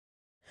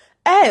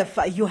If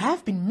you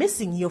have been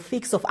missing your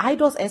fix of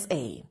Idols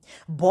SA,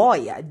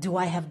 boy, do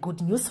I have good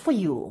news for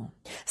you.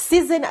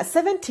 Season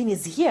 17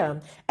 is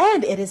here,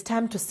 and it is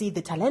time to see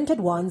the talented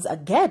ones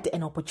get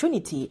an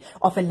opportunity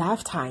of a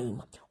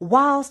lifetime,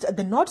 whilst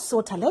the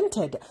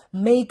not-so-talented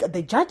make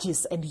the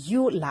judges and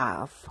you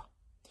laugh.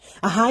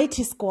 Hi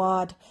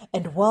T-Squad,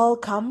 and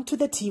welcome to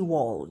the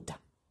T-World.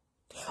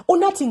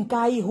 Unathi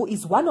Nkayi, who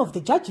is one of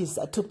the judges,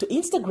 took to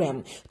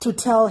Instagram to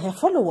tell her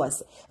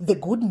followers the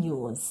good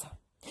news.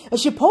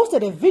 She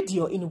posted a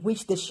video in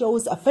which the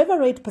show's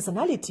favorite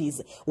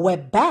personalities were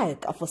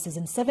back for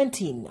season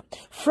 17,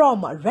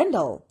 from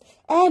Randall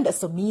and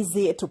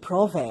Somizi to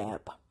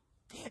Proverb.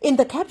 In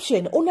the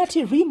caption,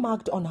 Unathi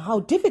remarked on how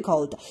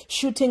difficult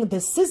shooting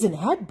this season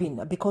had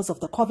been because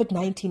of the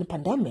COVID-19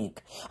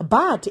 pandemic.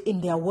 But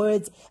in their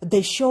words,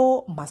 the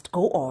show must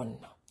go on.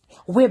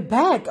 We're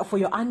back for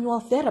your annual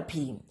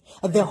therapy.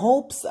 The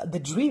hopes, the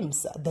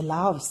dreams, the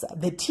loves,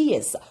 the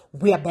tears,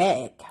 we're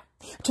back.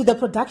 To the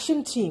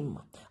production team,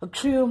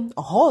 crew,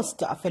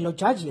 host, fellow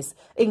judges,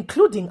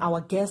 including our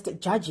guest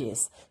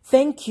judges,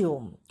 thank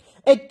you.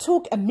 It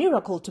took a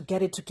miracle to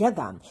get it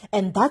together,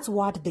 and that's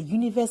what the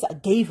universe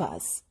gave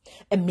us,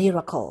 a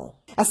miracle.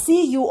 I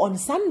see you on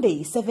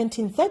Sunday,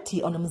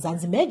 17:30 on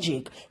Mzansi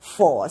Magic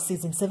for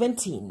season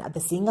 17, the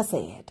singer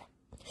said.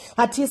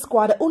 At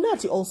T-Squad,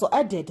 Unathi also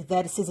added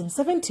that season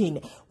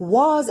 17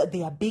 was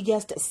their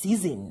biggest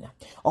season.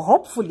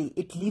 Hopefully,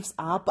 it lives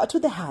up to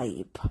the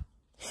hype.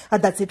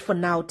 That's it for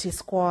now,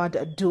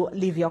 T-Squad. Do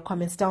leave your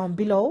comments down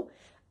below.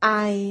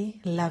 I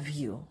love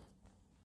you.